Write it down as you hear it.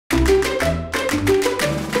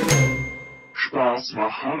Das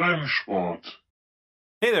war Rennsport.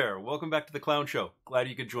 Hey there, welcome back to the Clown Show. Glad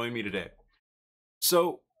you could join me today.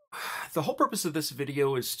 So, the whole purpose of this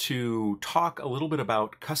video is to talk a little bit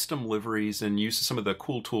about custom liveries and use some of the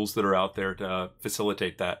cool tools that are out there to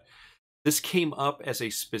facilitate that. This came up as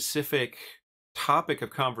a specific topic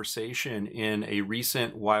of conversation in a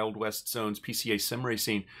recent Wild West Zones PCA sim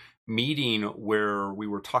racing meeting where we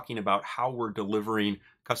were talking about how we're delivering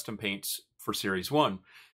custom paints for Series 1.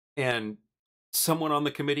 And someone on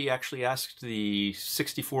the committee actually asked the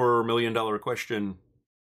 $64 million question,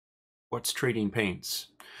 what's trading paints?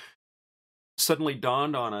 Suddenly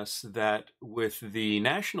dawned on us that with the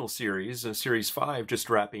National Series, Series 5 just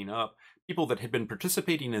wrapping up, people that had been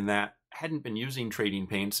participating in that hadn't been using trading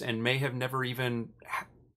paints and may have never even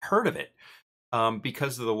heard of it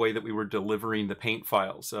because of the way that we were delivering the paint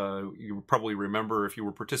files. You probably remember, if you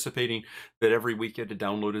were participating, that every week you had to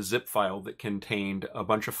download a zip file that contained a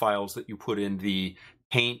bunch of files that you put in the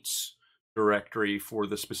paints directory for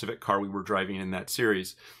the specific car we were driving in that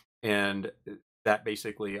series. And that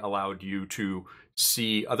basically allowed you to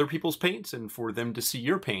see other people's paints and for them to see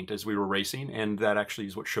your paint as we were racing. And that actually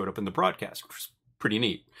is what showed up in the broadcast, which was pretty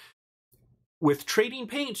neat. With trading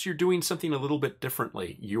paints, you're doing something a little bit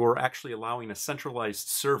differently. You're actually allowing a centralized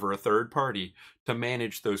server, a third party, to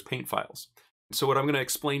manage those paint files. So what I'm going to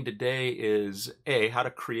explain today is, A, how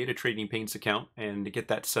to create a trading paints account and to get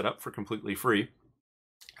that set up for completely free.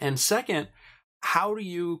 And second, how do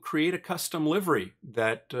you create a custom livery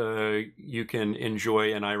that you can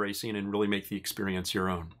enjoy in iRacing and really make the experience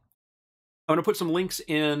your own? I'm going to put some links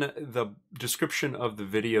in the description of the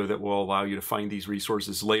video that will allow you to find these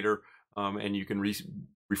resources later. And you can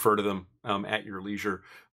refer to them at your leisure.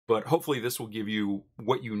 But hopefully this will give you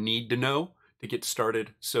what you need to know to get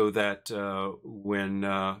started so that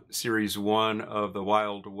when Series 1 of the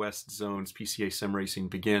Wild West Zones PCA Sim Racing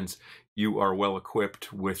begins, you are well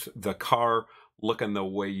equipped with the car looking the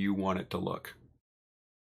way you want it to look.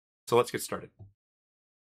 So let's get started.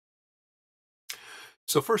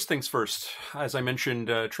 So first things first, as I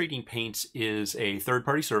mentioned, Trading Paints is a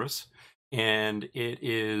third-party service, and it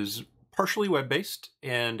is partially web-based,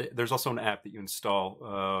 and there's also an app that you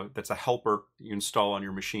install that's a helper that you install on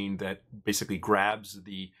your machine that basically grabs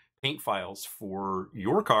the paint files for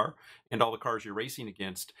your car and all the cars you're racing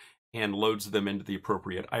against and loads them into the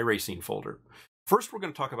appropriate iRacing folder. First, we're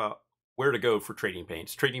going to talk about where to go for Trading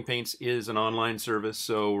Paints. Trading Paints is an online service,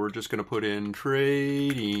 so we're just going to put in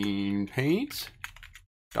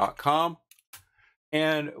tradingpaints.com.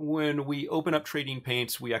 And when we open up Trading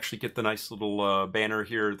Paints, we actually get the nice little banner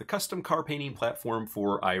here, the custom car painting platform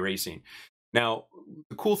for iRacing. Now,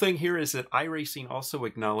 the cool thing here is that iRacing also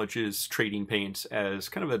acknowledges Trading Paints as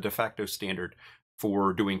kind of a de facto standard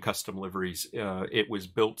for doing custom liveries. It was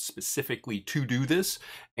built specifically to do this,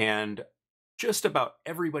 and just about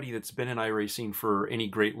everybody that's been in iRacing for any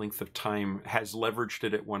great length of time has leveraged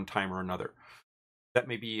it at one time or another. That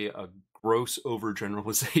may be a gross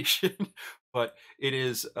overgeneralization, but it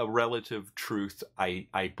is a relative truth,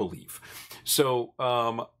 I believe. So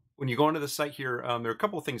when you go onto the site here, there are a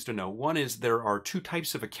couple of things to know. One is there are two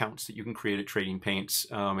types of accounts that you can create at Trading Paints.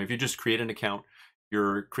 If you just create an account,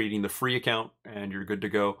 you're creating the free account and you're good to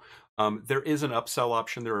go. There is an upsell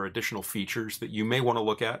option. There are additional features that you may want to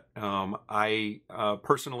look at. I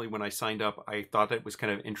personally, when I signed up, I thought it was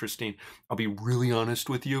kind of interesting. I'll be really honest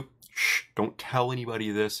with you. Shh, don't tell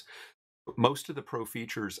anybody this. Most of the pro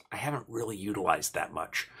features I haven't really utilized that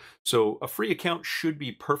much. So a free account should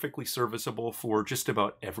be perfectly serviceable for just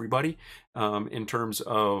about everybody in terms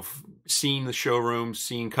of seeing the showroom,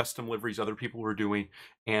 seeing custom liveries other people are doing,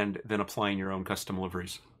 and then applying your own custom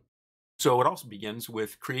liveries. So it also begins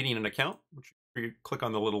with creating an account, which you click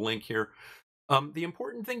on the little link here. The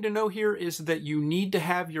important thing to know here is that you need to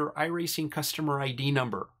have your iRacing customer ID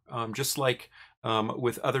number, just like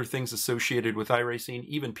with other things associated with iRacing,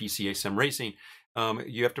 even PCA Sim Racing.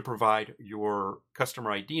 You have to provide your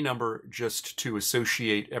customer ID number just to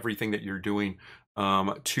associate everything that you're doing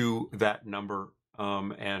to that number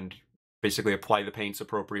and basically apply the paints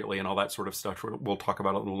appropriately and all that sort of stuff. We'll talk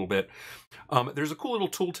about it in a little bit. There's a cool little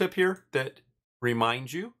tooltip here that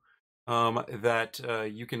reminds you that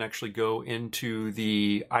you can actually go into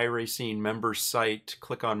the iRacing members site,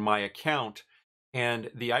 click on My Account,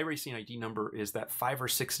 and the iRacing ID number is that 5 or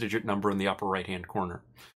 6 digit number in the upper right-hand corner.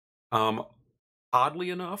 Oddly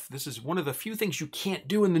enough, this is one of the few things you can't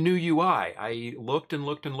do in the new UI. I looked and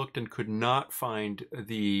looked and looked and could not find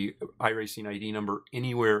the iRacing ID number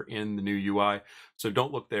anywhere in the new UI. So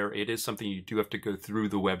don't look there. It is something you do have to go through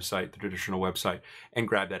the website, the traditional website, and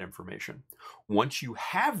grab that information. Once you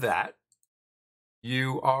have that,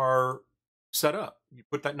 you are set up. you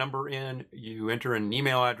put that number in, you enter an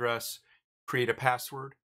email address, create a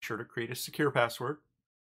password. Be sure to create a secure password,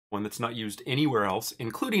 one that's not used anywhere else,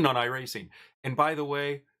 including on iRacing. And by the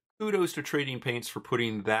way, kudos to Trading Paints for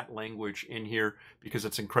putting that language in here because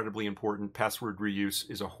it's incredibly important. Password reuse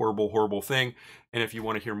is a horrible, horrible thing. And if you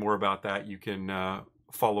want to hear more about that, you can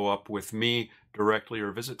follow up with me directly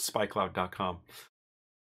or visit spycloud.com.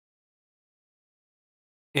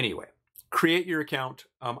 Anyway, create your account.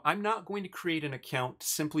 I'm not going to create an account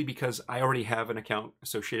simply because I already have an account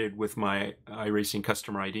associated with my iRacing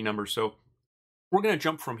customer ID number. So we're going to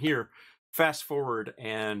jump from here, fast forward,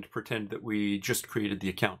 and pretend that we just created the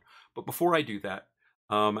account. But before I do that,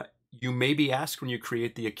 you may be asked when you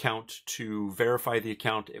create the account to verify the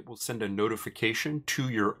account. It will send a notification to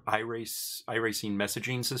your iRacing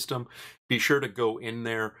messaging system. Be sure to go in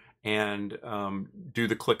there and do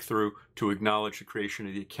the click through to acknowledge the creation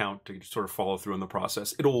of the account to sort of follow through in the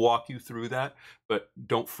process. It'll walk you through that, but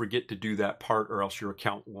don't forget to do that part or else your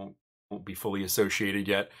account won't be fully associated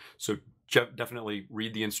yet. So definitely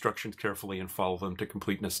read the instructions carefully and follow them to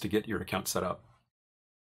completeness to get your account set up.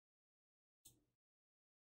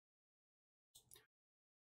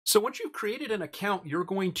 So once you've created an account, you're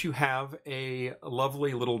going to have a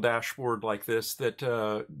lovely little dashboard like this that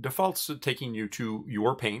defaults to taking you to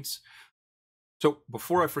your paints. So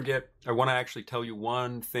before I forget, I want to actually tell you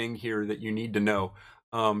one thing here that you need to know.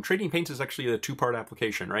 Trading Paints is actually a two-part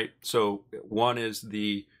application, right? So one is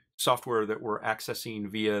the software that we're accessing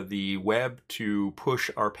via the web to push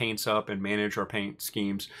our paints up and manage our paint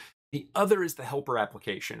schemes. The other is the helper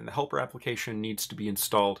application. And the helper application needs to be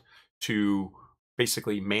installed to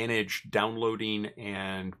basically manage downloading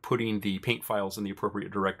and putting the paint files in the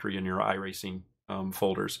appropriate directory in your iRacing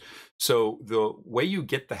folders. So the way you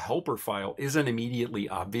get the helper file isn't immediately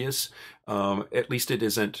obvious. At least it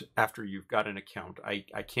isn't after you've got an account. I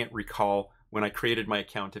can't recall when I created my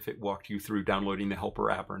account if it walked you through downloading the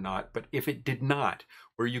helper app or not. But if it did not,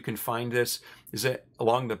 where you can find this is that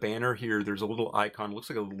along the banner here, there's a little icon, looks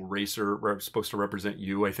like a little racer supposed to represent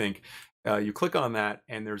you, I think. You click on that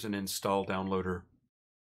and there's an install downloader.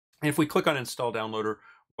 And if we click on install downloader, we're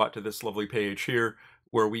brought to this lovely page here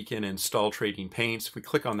where we can install Trading Paints. If we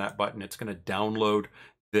click on that button, it's going to download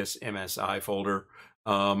this MSI folder.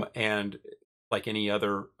 And like any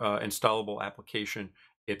other installable application,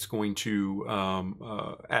 it's going to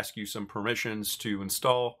ask you some permissions to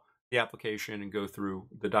install the application and go through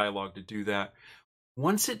the dialog to do that.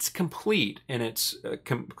 Once it's complete and it's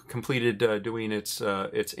completed doing its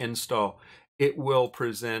install, it will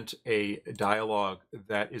present a dialog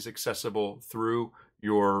that is accessible through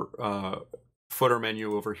your footer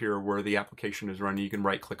menu over here where the application is running. You can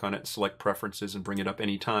right click on it, select preferences, and bring it up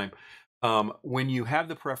anytime. When you have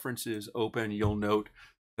the preferences open, you'll note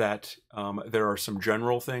that there are some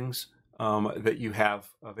general things that you have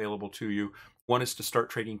available to you. One is to start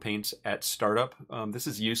Trading Paints at startup. This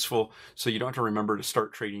is useful so you don't have to remember to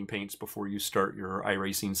start Trading Paints before you start your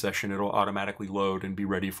iRacing session. It'll automatically load and be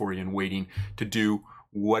ready for you and waiting to do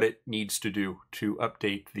what it needs to do to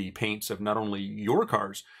update the paints of not only your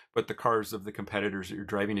cars, but the cars of the competitors that you're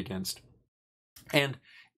driving against. And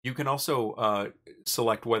you can also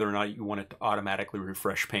select whether or not you want it to automatically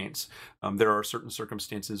refresh paints. There are certain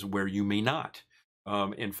circumstances where you may not.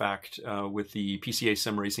 In fact, with the PCA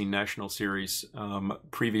Sim Racing National Series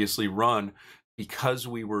previously run, because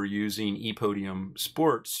we were using ePodium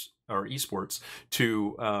Sports or esports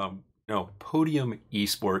to Podium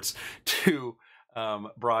esports to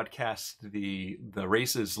broadcast the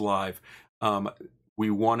races live,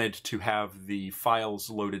 we wanted to have the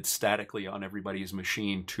files loaded statically on everybody's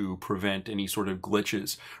machine to prevent any sort of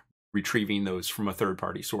glitches retrieving those from a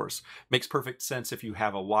third-party source. Makes perfect sense if you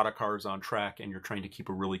have a lot of cars on track and you're trying to keep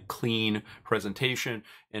a really clean presentation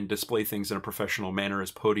and display things in a professional manner,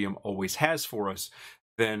 as Podium always has for us.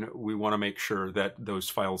 Then we want to make sure that those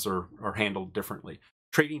files are handled differently.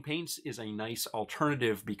 Trading Paints is a nice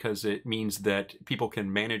alternative because it means that people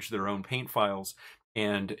can manage their own paint files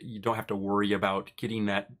and you don't have to worry about getting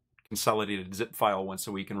that consolidated zip file once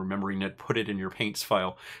a week and remembering to put it in your paints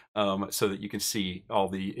file so that you can see all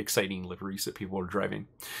the exciting liveries that people are driving.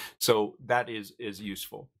 So that is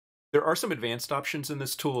useful. There are some advanced options in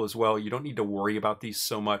this tool as well. You don't need to worry about these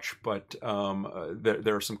so much, but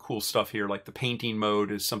there are some cool stuff here, like the painting mode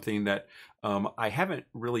is something that I haven't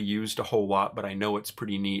really used a whole lot, but I know it's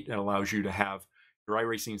pretty neat. It allows you to have your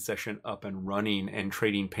iRacing session up and running, and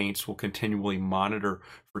Trading Paints will continually monitor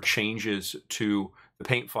for changes to the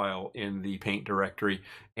paint file in the paint directory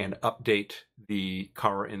and update the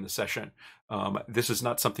car in the session. This is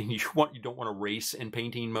not something you don't want to race in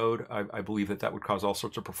painting mode. I believe that would cause all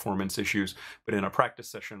sorts of performance issues, but in a practice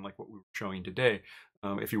session like what we were showing today,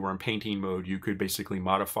 if you were in painting mode, you could basically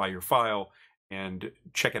modify your file and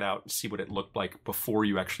check it out and see what it looked like before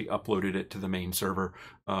you actually uploaded it to the main server,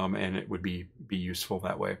 and it would be useful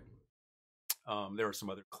that way. There are some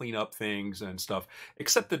other cleanup things and stuff,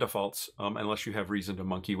 except the defaults, unless you have reason to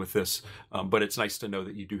monkey with this, but it's nice to know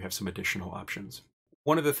that you do have some additional options.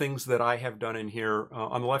 One of the things that I have done in here,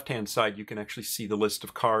 on the left-hand side, you can actually see the list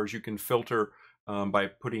of cars. You can filter by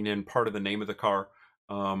putting in part of the name of the car.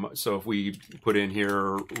 So if we put in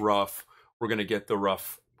here rough, we're going to get the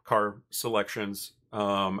rough car selections,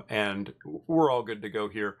 and we're all good to go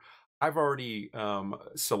here. I've already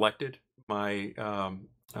selected my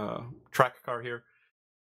track car here.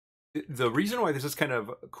 The reason why this is kind of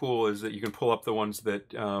cool is that you can pull up the ones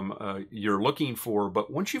that you're looking for,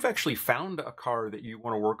 but once you've actually found a car that you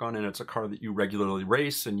want to work on, and it's a car that you regularly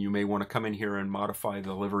race, and you may want to come in here and modify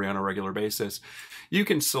the livery on a regular basis, you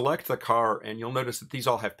can select the car, and you'll notice that these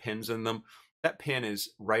all have pins in them. That pin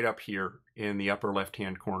is right up here in the upper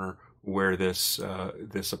left-hand corner where this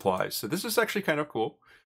applies. So this is actually kind of cool.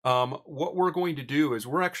 What we're going to do is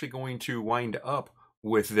we're actually going to wind up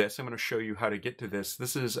with this. I'm going to show you how to get to this.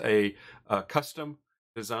 This is a custom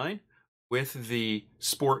design with the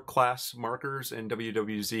sport class markers and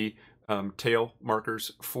WWZ tail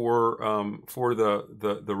markers for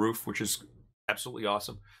the roof, which is absolutely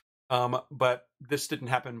awesome. But this didn't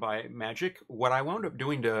happen by magic. What I wound up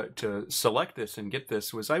doing to select this and get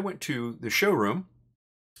this was I went to the showroom.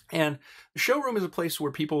 And the showroom is a place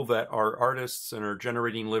where people that are artists and are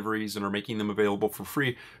generating liveries and are making them available for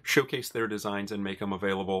free showcase their designs and make them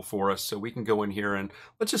available for us. So we can go in here and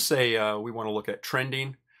let's just say we want to look at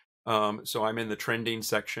trending. So I'm in the trending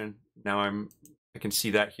section. Now I can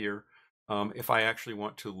see that here. If I actually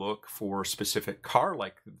want to look for a specific car,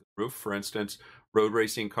 like the roof, for instance, road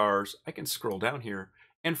racing cars, I can scroll down here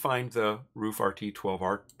and find the Roof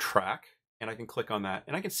RT12R track. And I can click on that,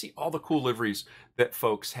 and I can see all the cool liveries that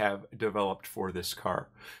folks have developed for this car.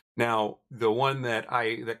 Now, the one that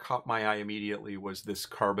caught my eye immediately was this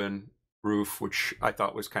carbon roof, which I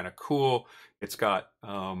thought was kind of cool. It's got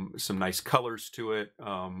some nice colors to it.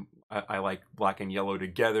 I like black and yellow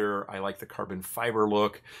together. I like the carbon fiber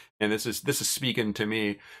look, and this is speaking to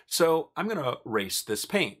me. So I'm gonna race this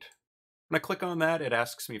paint. When I click on that, it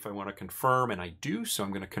asks me if I want to confirm, and I do. So I'm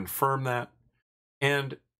going to confirm that,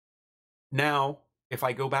 and now, if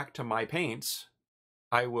I go back to my paints,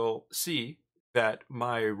 I will see that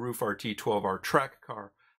my Roof RT12R track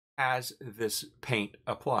car has this paint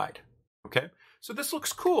applied. Okay, so this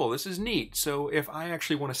looks cool. This is neat. So if I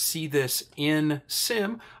actually want to see this in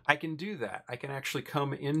Sim, I can do that. I can actually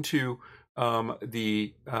come into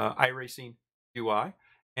the iRacing UI,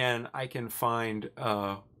 and I can find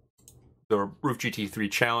the Roof GT3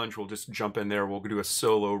 Challenge. We'll just jump in there. We'll do a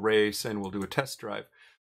solo race, and we'll do a test drive.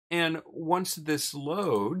 And once this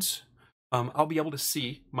loads, I'll be able to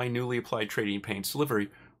see my newly applied Trading Paints livery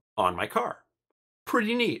on my car.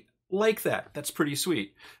 Pretty neat. Like that. That's pretty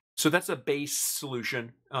sweet. So that's a base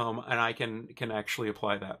solution, and I can actually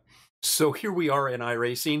apply that. So here we are in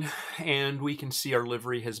iRacing, and we can see our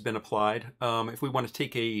livery has been applied. If we want to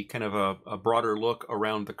take a kind of a broader look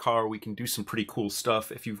around the car, we can do some pretty cool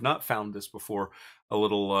stuff. If you've not found this before, a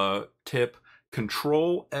little tip.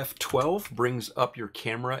 Control F12 brings up your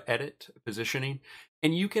camera edit positioning,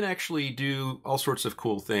 and you can actually do all sorts of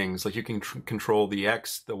cool things. Like you can control the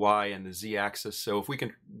X, the Y, and the Z axis. So if we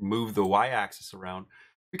can move the Y axis around,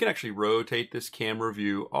 we can actually rotate this camera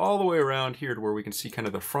view all the way around here to where we can see kind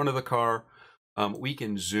of the front of the car. We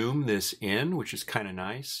can zoom this in, which is kind of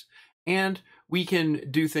nice. And we can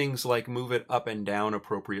do things like move it up and down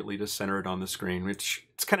appropriately to center it on the screen, which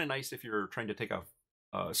it's kind of nice if you're trying to take a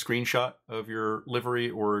screenshot of your livery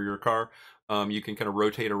or your car. You can kind of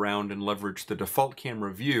rotate around and leverage the default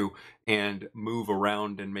camera view and move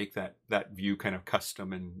around and make that view kind of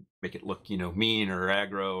custom and make it look, mean or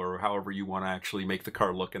aggro or however you want to actually make the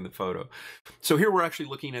car look in the photo. So here we're actually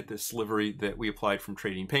looking at this livery that we applied from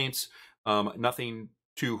Trading Paints. Nothing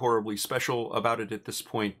too horribly special about it at this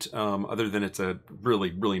point, other than it's a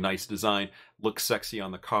really, really nice design, looks sexy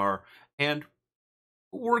on the car, and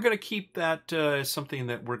we're going to keep that as something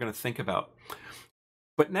that we're going to think about.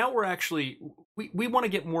 But now we're actually, we want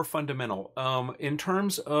to get more fundamental. In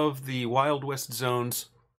terms of the Wild West Zones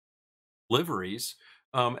liveries,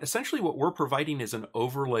 Essentially what we're providing is an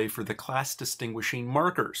overlay for the class distinguishing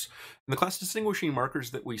markers. And the class distinguishing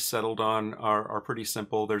markers that we settled on are pretty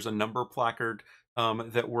simple. There's a number placard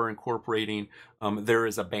that we're incorporating. There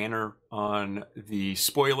is a banner on the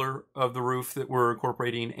spoiler of the roof that we're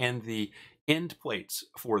incorporating, and the end plates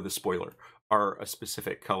for the spoiler are a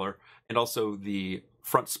specific color, and also the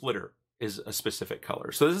front splitter is a specific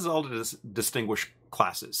color. So this is all to distinguish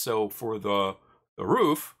classes. So for the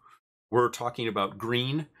roof, we're talking about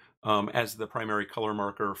green as the primary color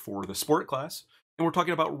marker for the sport class, and we're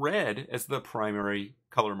talking about red as the primary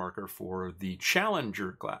color marker for the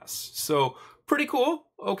Challenger class. So pretty cool.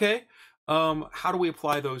 Okay. How do we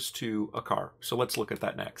apply those to a car? So let's look at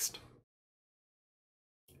that next.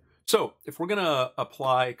 So if we're going to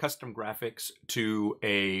apply custom graphics to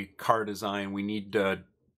a car design, we need to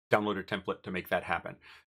download a template to make that happen.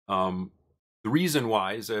 The reason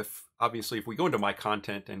why is obviously if we go into my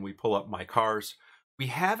content and we pull up my cars, we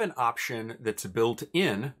have an option that's built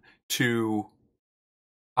in to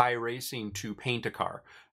iRacing to paint a car.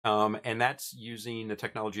 And that's using the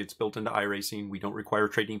technology that's built into iRacing. We don't require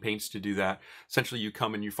trading paints to do that. Essentially, you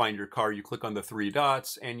come and you find your car, you click on the 3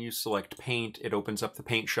 dots, and you select paint. It opens up the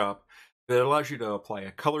paint shop. That allows you to apply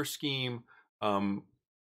a color scheme,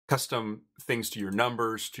 custom things to your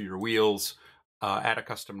numbers, to your wheels, add a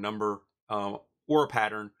custom number, or a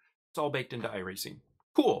pattern. It's all baked into iRacing.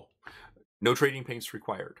 Cool. No trading paints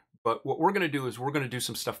required. But what we're going to do is we're going to do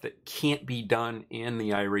some stuff that can't be done in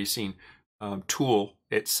the iRacing tool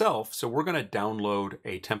itself. So we're going to download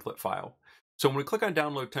a template file. So when we click on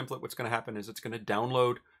download template, what's going to happen is it's going to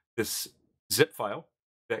download this zip file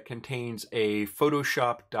that contains a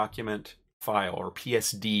Photoshop document file, or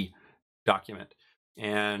PSD document.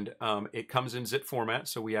 And it comes in zip format.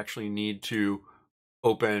 So we actually need to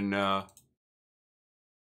open the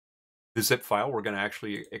zip file. We're going to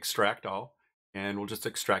actually extract all, and we'll just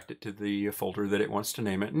extract it to the folder that it wants to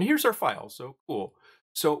name it. And here's our file. So cool.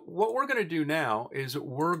 So what we're going to do now is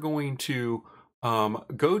we're going to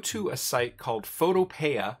go to a site called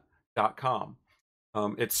Photopea.com.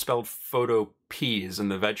 It's spelled Photopea in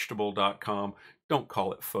the vegetable.com. Don't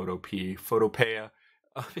call it Photopea. Photopea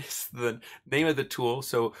is the name of the tool.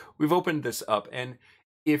 So we've opened this up, and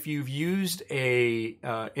if you've used a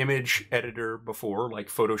image editor before, like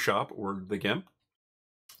Photoshop or the GIMP,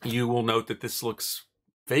 you will note that this looks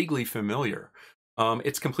vaguely familiar.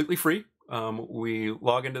 It's completely free. We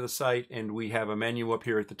log into the site, and we have a menu up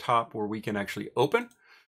here at the top where we can actually open,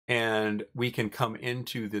 and we can come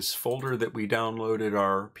into this folder that we downloaded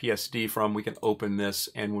our PSD from. We can open this,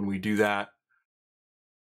 and when we do that,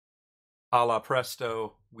 a la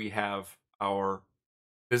presto, we have our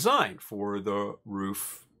design for the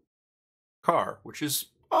roof car, which is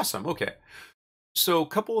awesome. Okay. So a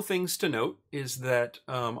couple of things to note is that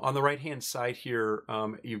on the right-hand side here,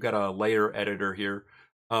 you've got a layer editor here.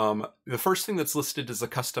 The first thing that's listed is a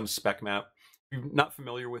custom spec map. If you're not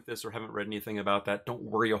familiar with this or haven't read anything about that, don't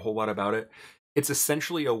worry a whole lot about it. It's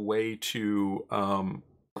essentially a way to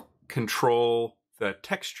control the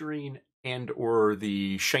texturing and or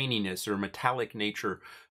the shininess or metallic nature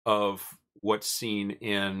of what's seen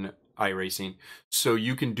in iRacing. So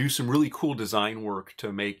you can do some really cool design work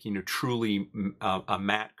to make, truly a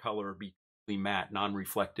matte color be matte,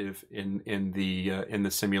 non-reflective in the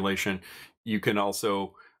simulation. You can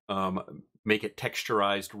also make it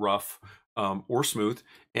texturized, rough, or smooth,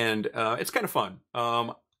 and it's kind of fun.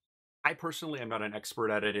 I personally am not an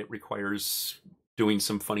expert at it. It requires doing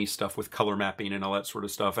some funny stuff with color mapping and all that sort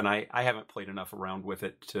of stuff, and I haven't played enough around with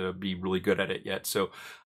it to be really good at it yet. So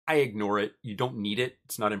I ignore it. You don't need it.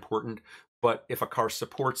 It's not important. But if a car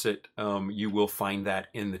supports it, you will find that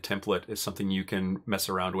in the template is something you can mess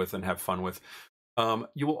around with and have fun with.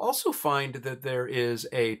 You will also find that there is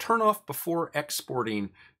a turn off before exporting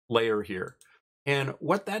layer here. And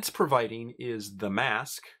what that's providing is the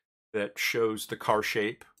mask that shows the car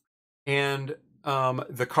shape and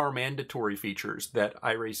the car mandatory features that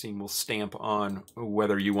iRacing will stamp on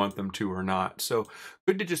whether you want them to or not. So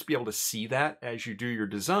good to just be able to see that as you do your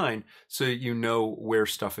design so you know where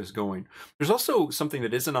stuff is going. There's also something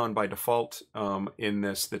that isn't on by default in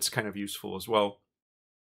this that's kind of useful as well.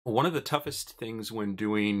 One of the toughest things when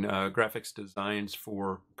doing graphics designs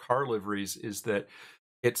for car liveries is that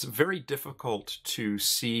it's very difficult to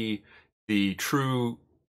see the true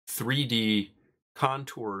 3D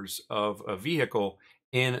contours of a vehicle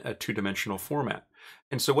in a two-dimensional format.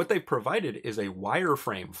 And so what they've provided is a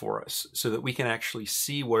wireframe for us so that we can actually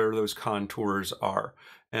see where those contours are.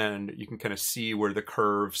 And you can kind of see where the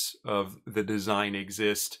curves of the design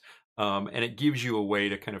exist. And it gives you a way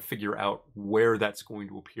to kind of figure out where that's going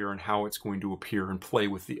to appear and how it's going to appear and play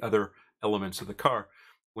with the other elements of the car.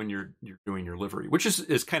 when you're doing your livery, which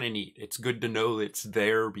is kind of neat. It's good to know it's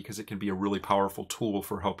there because it can be a really powerful tool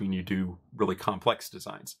for helping you do really complex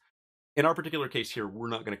designs. In our particular case here, we're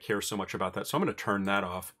not going to care so much about that, so I'm going to turn that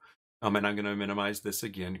off. And I'm going to minimize this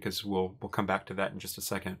again because we'll come back to that in just a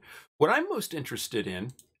second. What I'm most interested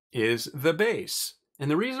in is the base. And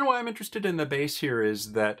the reason why I'm interested in the base here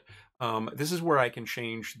is that this is where I can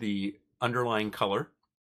change the underlying color.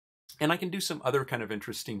 And I can do some other kind of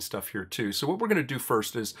interesting stuff here too. So what we're going to do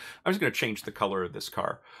first is I'm just going to change the color of this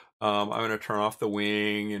car. I'm going to turn off the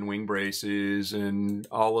wing and wing braces and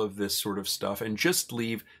all of this sort of stuff and just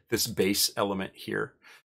leave this base element here.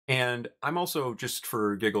 And I'm also, just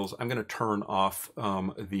for giggles, I'm going to turn off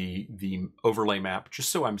the overlay map just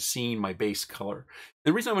so I'm seeing my base color.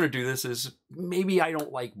 The reason I'm going to do this is maybe I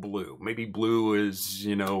don't like blue. Maybe blue is,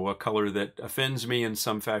 you know, a color that offends me in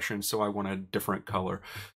some fashion, so I want a different color.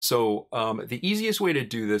 So the easiest way to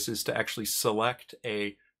do this is to actually select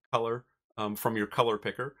a color from your color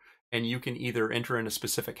picker. And you can either enter in a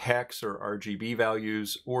specific hex or RGB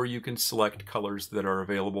values, or you can select colors that are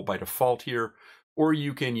available by default here. Or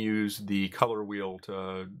you can use the color wheel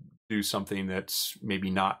to do something that's maybe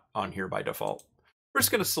not on here by default. We're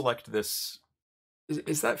just going to select this.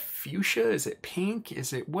 Is that fuchsia? Is it pink?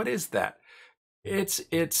 Is it, what is that?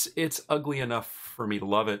 It's ugly enough for me to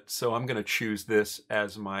love it. So I'm going to choose this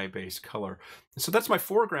as my base color. So that's my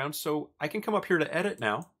foreground. So I can come up here to edit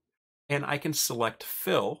now and I can select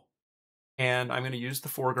fill. And I'm going to use the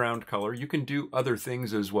foreground color. You can do other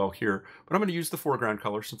things as well here, but I'm going to use the foreground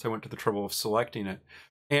color since I went to the trouble of selecting it.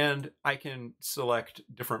 And I can select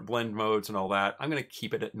different blend modes and all that. I'm going to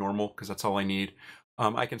keep it at normal because that's all I need.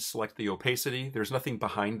 I can select the opacity. There's nothing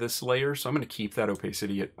behind this layer, so I'm going to keep that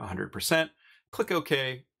opacity at 100%. Click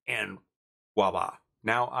OK, and voila.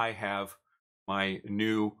 Now I have my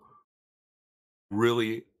new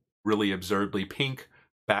really, really absurdly pink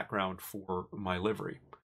background for my livery.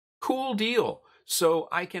 Cool deal. So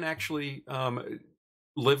I can actually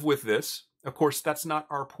live with this. Of course, that's not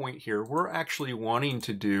our point here. We're actually wanting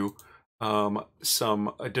to do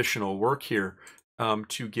some additional work here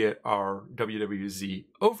to get our WWZ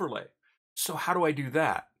overlay. So how do I do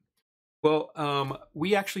that? Well,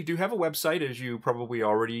 we actually do have a website, as you probably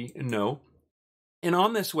already know. And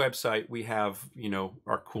on this website, we have, you know,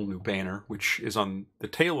 our cool new banner, which is on the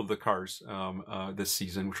tail of the cars this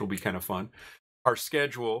season, which will be kind of fun. Our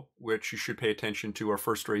schedule, which you should pay attention to. Our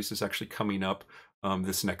first race is actually coming up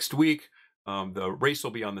this next week. The race will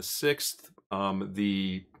be on the 6th,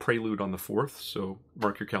 the prelude on the 4th, so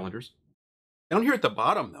mark your calendars. Down here at the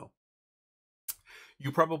bottom, though,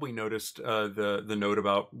 you probably noticed the note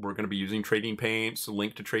about we're going to be using trading paints, a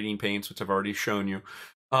link to trading paints, which I've already shown you,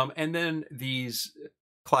 and then these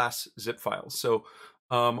class zip files. So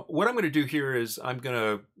what I'm going to do here is I'm going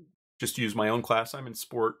to just use my own class. I'm in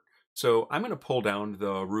sport. So I'm going to pull down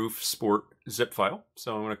the roof sport zip file.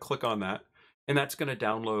 So I'm going to click on that, and that's going to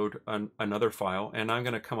download another file. And I'm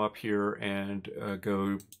going to come up here and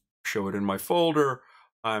go show it in my folder.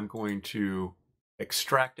 I'm going to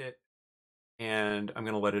extract it, and I'm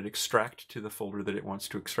going to let it extract to the folder that it wants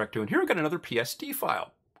to extract to. And here I've got another PSD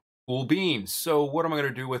file. Cool beans. So what am I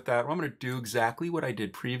going to do with that? Well, I'm going to do exactly what I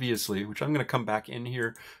did previously, which I'm going to come back in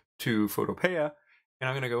here to Photopea, and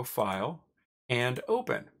I'm going to go File and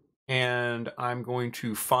Open. And I'm going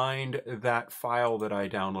to find that file that I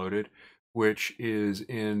downloaded, which is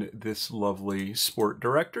in this lovely sport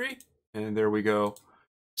directory. And there we go.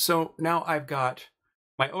 So now I've got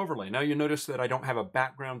my overlay. Now you notice that I don't have a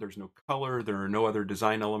background. There's no color. There are no other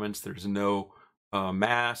design elements. There's no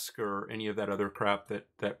mask or any of that other crap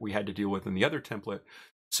that we had to deal with in the other template.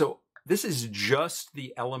 So this is just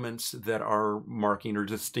the elements that are marking or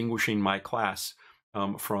distinguishing my class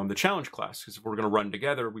from the challenge class, because if we're going to run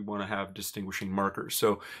together, we want to have distinguishing markers.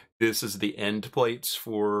 So this is the end plates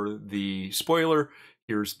for the spoiler.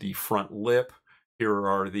 Here's the front lip. Here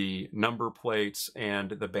are the number plates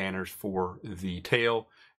and the banners for the tail.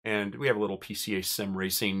 And we have a little PCA Sim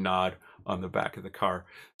Racing nod on the back of the car.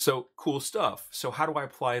 So cool stuff. So how do I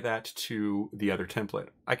apply that to the other template?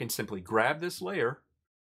 I can simply grab this layer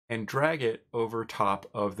and drag it over top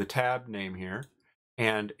of the tab name here.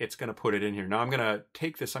 And it's going to put it in here. Now I'm going to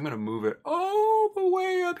take this, I'm going to move it all the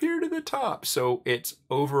way up here to the top. So it's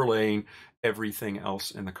overlaying everything else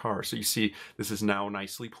in the car. So you see this is now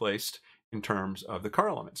nicely placed in terms of the car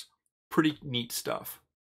elements. Pretty neat stuff.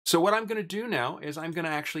 So what I'm going to do now is I'm going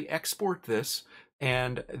to actually export this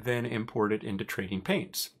and then import it into Trading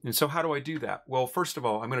Paints. And so how do I do that? Well, first of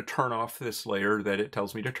all, I'm going to turn off this layer that it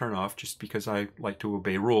tells me to turn off just because I like to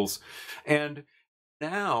obey rules. And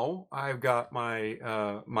now I've got my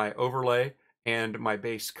my overlay and my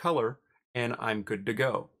base color, and I'm good to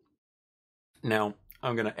go. Now,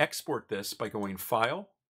 I'm going to export this by going File,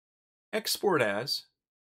 Export As,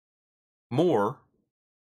 More,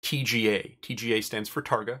 TGA. TGA stands for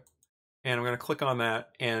Targa. And I'm going to click on that,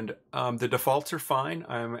 and the defaults are fine.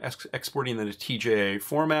 I'm exporting in the TGA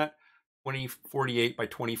format. 2048 by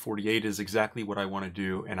 2048 is exactly what I want to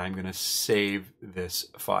do, and I'm going to save this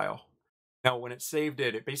file. Now, when it saved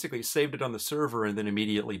it, it basically saved it on the server and then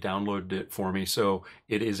immediately downloaded it for me. So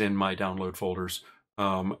it is in my download folders,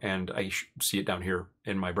 and I see it down here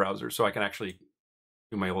in my browser. So I can actually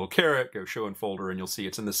do my little caret, go show in folder, and you'll see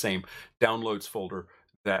it's in the same downloads folder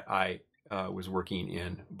that I was working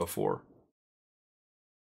in before.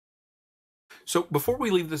 So before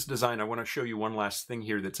we leave this design, I want to show you one last thing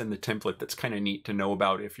here that's in the template that's kind of neat to know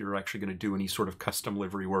about if you're actually going to do any sort of custom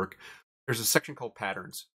livery work. There's a section called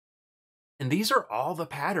Patterns. And these are all the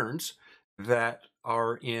patterns that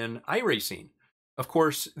are in iRacing. Of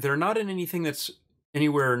course, they're not in anything that's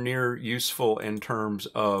anywhere near useful in terms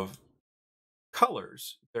of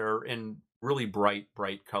colors. They're in really bright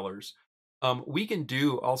colors. We can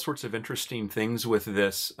do all sorts of interesting things with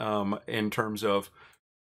this in terms of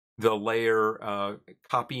the layer,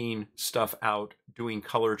 copying stuff out, doing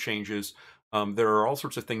color changes. There are all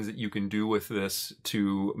sorts of things that you can do with this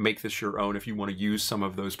to make this your own if you want to use some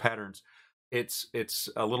of those patterns. It's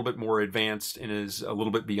a little bit more advanced and is a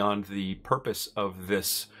little bit beyond the purpose of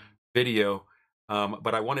this video,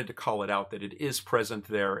 but I wanted to call it out that it is present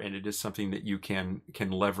there and it is something that you can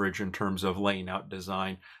leverage in terms of laying out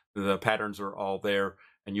design. The patterns are all there,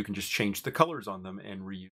 and you can just change the colors on them and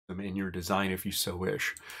reuse them in your design if you so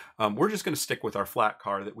wish. We're just going to stick with our flat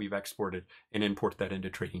car that we've exported and import that into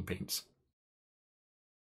Trading Paints.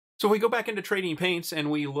 So we go back into Trading Paints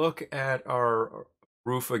and we look at our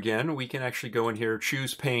roof again. We can actually go in here,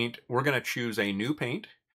 choose paint. We're going to choose a new paint,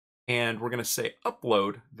 and we're going to say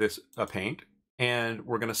upload this paint, and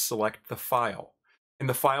we're going to select the file. And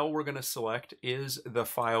the file we're going to select is the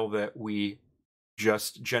file that we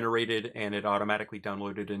just generated, and it automatically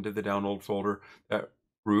downloaded into the download folder, that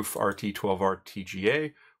roof RT12R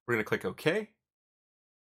TGA. We're going to click OK,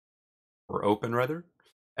 or open rather.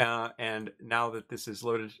 And now that this is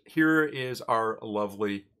loaded, here is our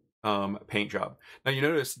lovely paint job. Now you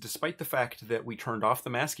notice, despite the fact that we turned off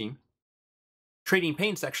the masking, Trading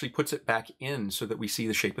Paints actually puts it back in so that we see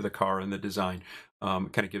the shape of the car and the design.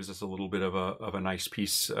 Kind of gives us a little bit of a nice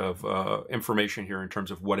piece of information here in terms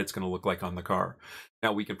of what it's going to look like on the car.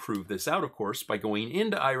 Now we can prove this out, of course, by going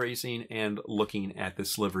into iRacing and looking at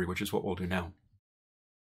this livery, which is what we'll do now.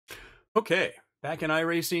 Okay, back in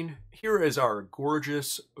iRacing, here is our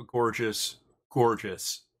gorgeous, gorgeous,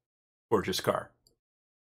 gorgeous, gorgeous car.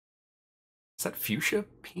 Is that fuchsia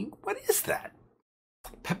pink? What is that?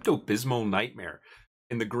 Pepto-Bismol nightmare,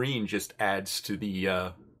 and the green just adds to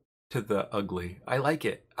the ugly. I like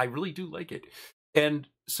it. I really do like it. And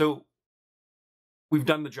so we've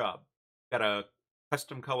done the job. Got a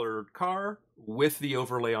custom colored car with the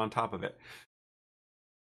overlay on top of it.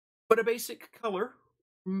 But a basic color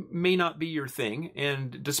may not be your thing,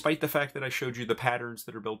 and despite the fact that I showed you the patterns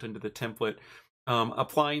that are built into the template,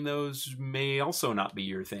 applying those may also not be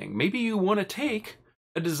your thing. Maybe you want to take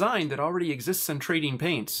a design that already exists in Trading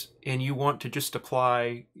Paints and you want to just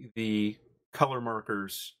apply the color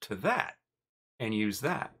markers to that and use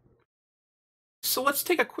that. So let's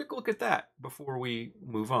take a quick look at that before we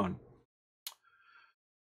move on.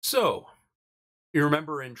 So you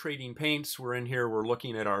remember in Trading Paints, we're in here, we're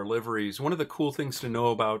looking at our liveries. One of the cool things to know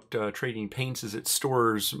about Trading Paints is it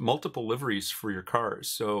stores multiple liveries for your cars.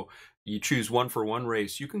 So you choose one for one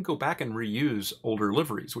race, you can go back and reuse older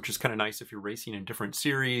liveries, which is kind of nice if you're racing in different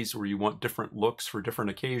series or you want different looks for different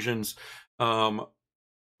occasions.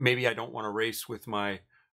 Maybe I don't want to race with my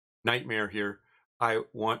Nightmare here. I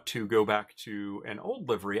want to go back to an old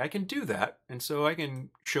livery. I can do that. And so I can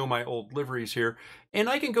show my old liveries here, and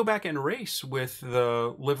I can go back and race with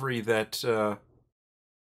the livery that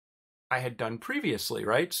I had done previously,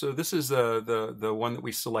 right? So this is the one that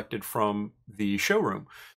we selected from the showroom.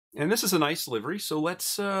 And this is a nice livery, so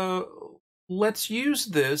let's use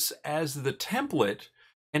this as the template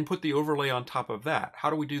and put the overlay on top of that. How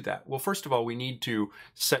do we do that? Well, first of all, we need to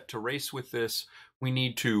set to race with this. We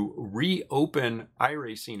need to reopen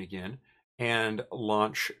iRacing again and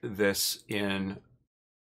launch this in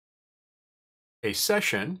a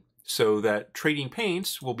session so that Trading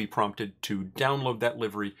Paints will be prompted to download that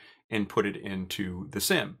livery and put it into the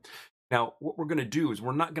sim. Now, what we're going to do is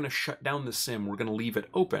we're not going to shut down the sim. We're going to leave it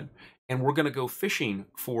open, and we're going to go fishing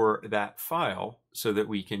for that file so that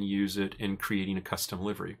we can use it in creating a custom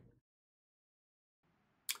livery.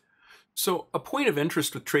 So a point of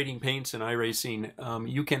interest with trading paints in iRacing,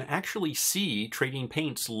 you can actually see trading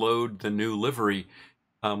paints load the new livery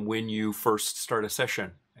when you first start a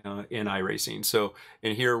session in iRacing. So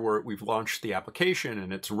in here where we've launched the application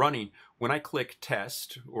and it's running, when I click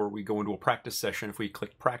test or we go into a practice session, if we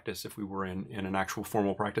click practice, if we were in an actual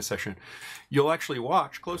formal practice session, you'll actually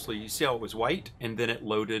watch closely. You see how it was white and then it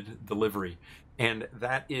loaded the livery. And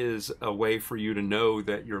that is a way for you to know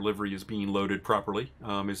that your livery is being loaded properly,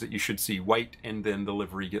 is that you should see white and then the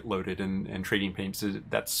livery get loaded, and trading paints,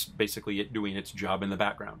 that's basically it doing its job in the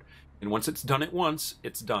background. And once it's done it once,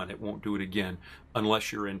 it's done. It won't do it again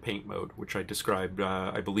unless you're in paint mode, which I described,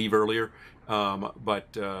 I believe, earlier. But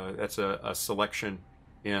that's a selection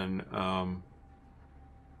in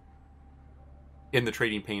the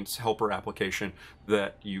Trading Paints helper application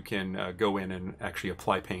that you can go in and actually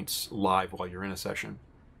apply paints live while you're in a session.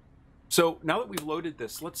 So now that we've loaded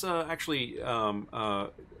this, let's actually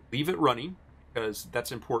leave it running, because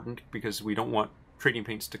that's important, because we don't want Trading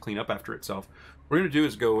Paints to clean up after itself. What we're going to do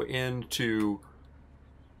is go into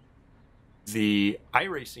the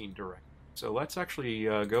iRacing directory. So let's actually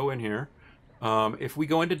go in here. If we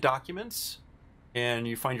go into Documents and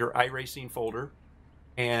you find your iRacing folder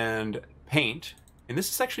and Paint, and this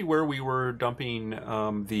is actually where we were dumping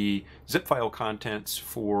the zip file contents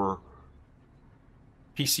for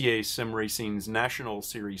PCA Sim Racing's National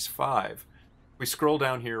Series 5. If we scroll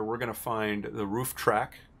down here, we're going to find the roof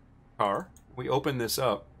track car. We open this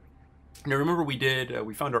up. Now remember we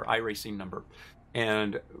found our iRacing number.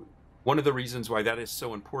 And one of the reasons why that is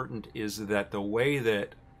so important is that the way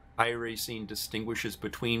that iRacing distinguishes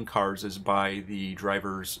between cars is by the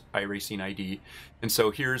driver's iRacing ID. And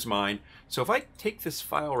so here's mine. So if I take this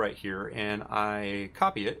file right here and I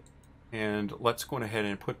copy it, and let's go ahead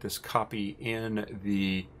and put this copy in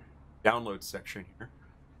the download section here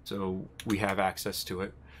so we have access to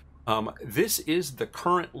it. This is the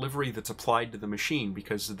current livery that's applied to the machine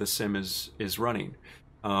because the sim is running.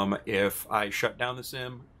 If I shut down the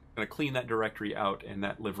sim, I'm going to clean that directory out and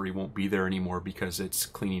that livery won't be there anymore because it's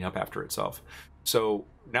cleaning up after itself. So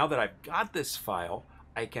now that I've got this file,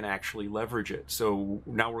 I can actually leverage it. So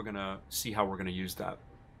now we're going to see how we're going to use that.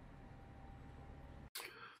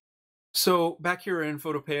 So back here in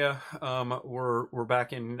Photopea, we're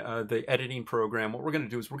back in the editing program. What we're going to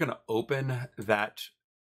do is we're going to open that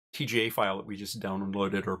TGA file that we just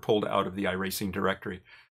downloaded or pulled out of the iRacing directory.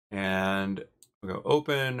 And we'll go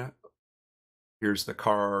open. Here's the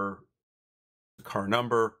car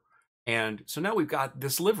number. And so now we've got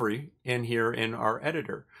this livery in here in our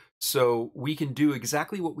editor. So we can do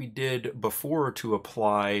exactly what we did before to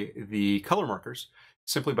apply the color markers,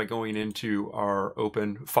 simply by going into our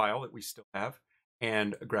open file that we still have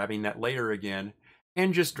and grabbing that layer again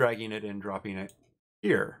and just dragging it and dropping it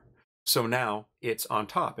here. So now it's on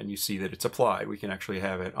top and you see that it's applied. We can actually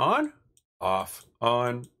have it on, off,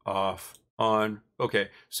 on, off, on. Okay,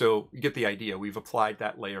 so you get the idea. We've applied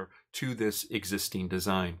that layer to this existing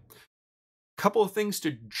design. A couple of things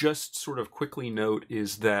to just sort of quickly note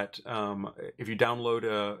is that if you download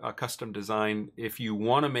a custom design, if you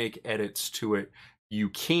want to make edits to it, you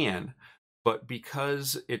can, but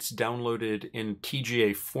because it's downloaded in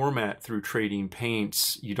TGA format through Trading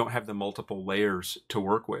Paints, you don't have the multiple layers to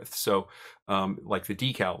work with. So like the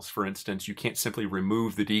decals, for instance, you can't simply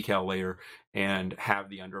remove the decal layer and have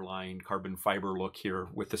the underlying carbon fiber look here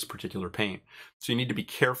with this particular paint. So you need to be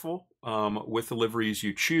careful with the liveries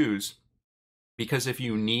you choose, because if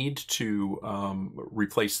you need to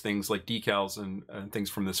replace things like decals and things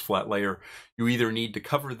from this flat layer, you either need to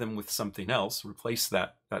cover them with something else, replace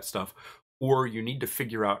that stuff, or you need to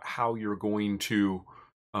figure out how you're going to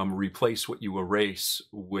replace what you erase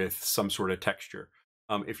with some sort of texture.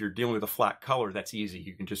 If you're dealing with a flat color, that's easy.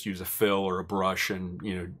 You can just use a fill or a brush and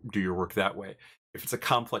do your work that way. If it's a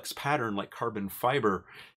complex pattern like carbon fiber,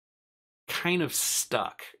 kind of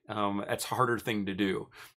stuck. That's a harder thing to do.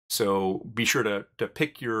 So be sure to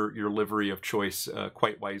pick your livery of choice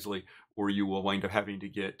quite wisely, or you will wind up having to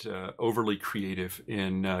get overly creative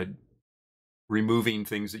in removing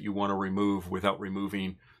things that you want to remove without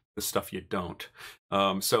removing the stuff you don't.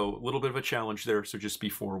 So a little bit of a challenge there, so just be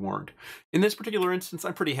forewarned. In this particular instance,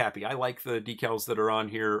 I'm pretty happy. I like the decals that are on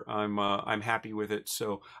here. I'm happy with it,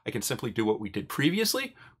 so I can simply do what we did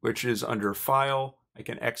previously, which is under File, I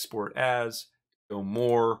can export as, go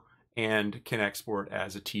More, and can export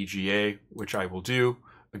as a TGA, which I will do.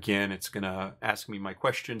 Again, it's going to ask me my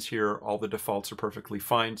questions here. All the defaults are perfectly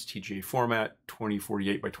fine. It's TGA format,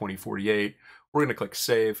 2048 by 2048. We're going to click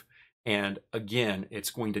Save. And again,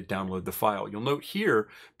 it's going to download the file. You'll note here,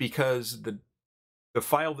 because the The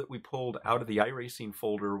file that we pulled out of the iRacing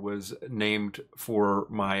folder was named for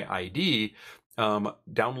my ID.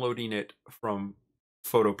 Downloading it from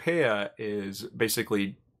Photopea is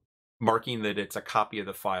basically marking that it's a copy of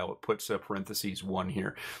the file. It puts a parentheses 1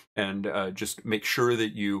 here. And just make sure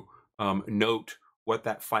that you note what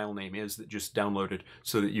that file name is that just downloaded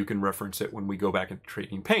so that you can reference it when we go back into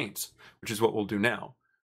Trading Paints, which is what we'll do now.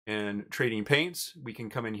 In Trading Paints, we can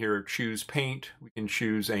come in here, choose paint, we can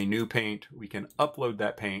choose a new paint, we can upload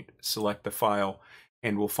that paint, select the file,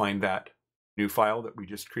 and we'll find that new file that we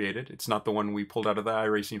just created. It's not the one we pulled out of the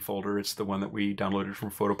iRacing folder, it's the one that we downloaded from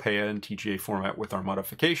Photopea in TGA format with our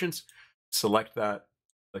modifications. Select that,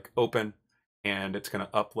 click open, and it's going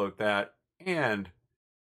to upload that. And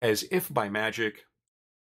as if by magic,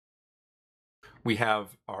 we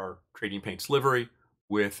have our Trading Paints livery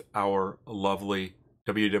with our lovely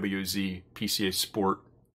WWZ PCA Sport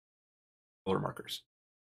color markers.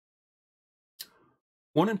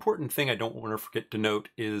 One important thing I don't want to forget to note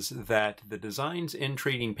is that the designs in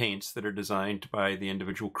Trading Paints that are designed by the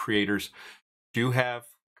individual creators do have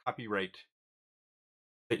copyright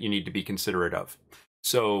that you need to be considerate of.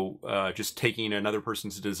 So just taking another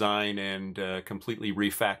person's design and completely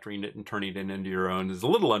refactoring it and turning it into your own is a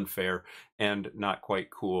little unfair and not quite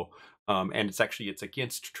cool. And it's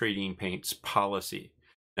against Trading Paints policy.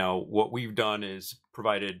 Now, what we've done is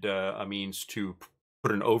provided a means to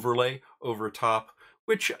put an overlay over top,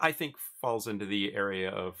 which I think falls into the area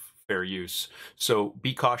of fair use. So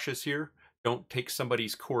be cautious here. Don't take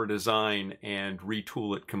somebody's core design and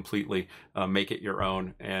retool it completely. Make it your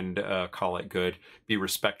own and call it good. Be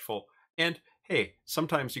respectful. And hey,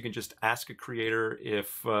 sometimes you can just ask a creator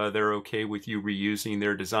if they're okay with you reusing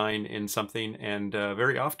their design in something, and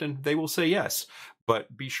very often they will say yes.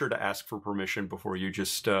 But be sure to ask for permission before you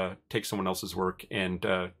just take someone else's work and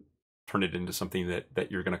turn it into something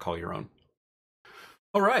that you're going to call your own.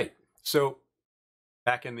 All right, so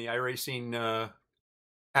back in the iRacing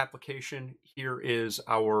application, here is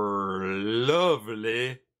our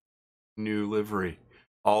lovely new livery,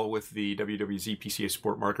 all with the WWZ PCA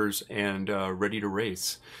Sport markers and ready to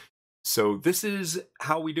race. So this is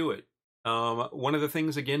how we do it. One of the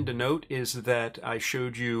things, again, to note is that I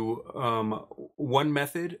showed you one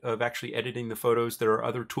method of actually editing the photos. There are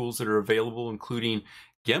other tools that are available, including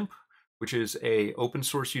GIMP, which is a open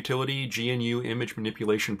source utility, GNU image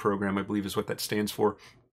manipulation program, I believe is what that stands for.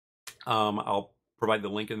 I'll provide the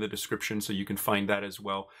link in the description so you can find that as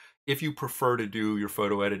well. If you prefer to do your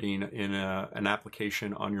photo editing in an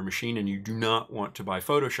application on your machine and you do not want to buy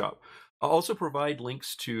Photoshop, I'll also provide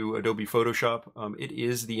links to Adobe Photoshop. It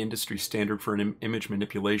is the industry standard for image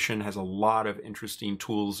manipulation, has a lot of interesting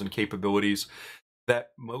tools and capabilities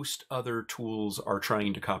that most other tools are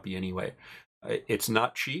trying to copy anyway. It's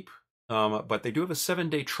not cheap, but they do have a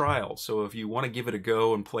 7-day trial. So if you want to give it a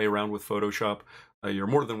go and play around with Photoshop, you're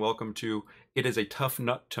more than welcome to. It is a tough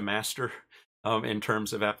nut to master in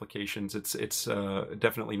terms of applications. It's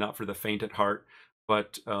definitely not for the faint at heart,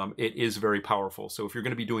 but it is very powerful. So if you're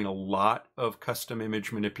going to be doing a lot of custom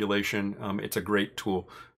image manipulation, it's a great tool,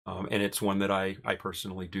 and it's one that I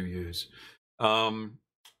personally do use.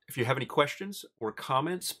 If you have any questions or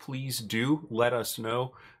comments, please do let us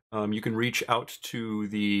know. You can reach out to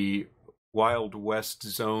the Wild West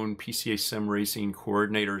Zone PCA Sim Racing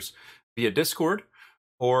coordinators via Discord,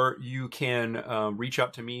 or you can reach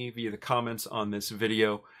out to me via the comments on this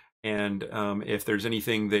video. And if there's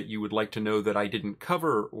anything that you would like to know that I didn't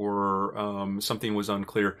cover or something was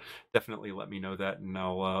unclear, definitely let me know that, and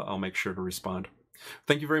I'll make sure to respond.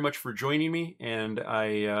 Thank you very much for joining me, and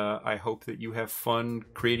I hope that you have fun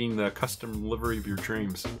creating the custom livery of your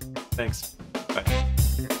dreams. Thanks. Bye.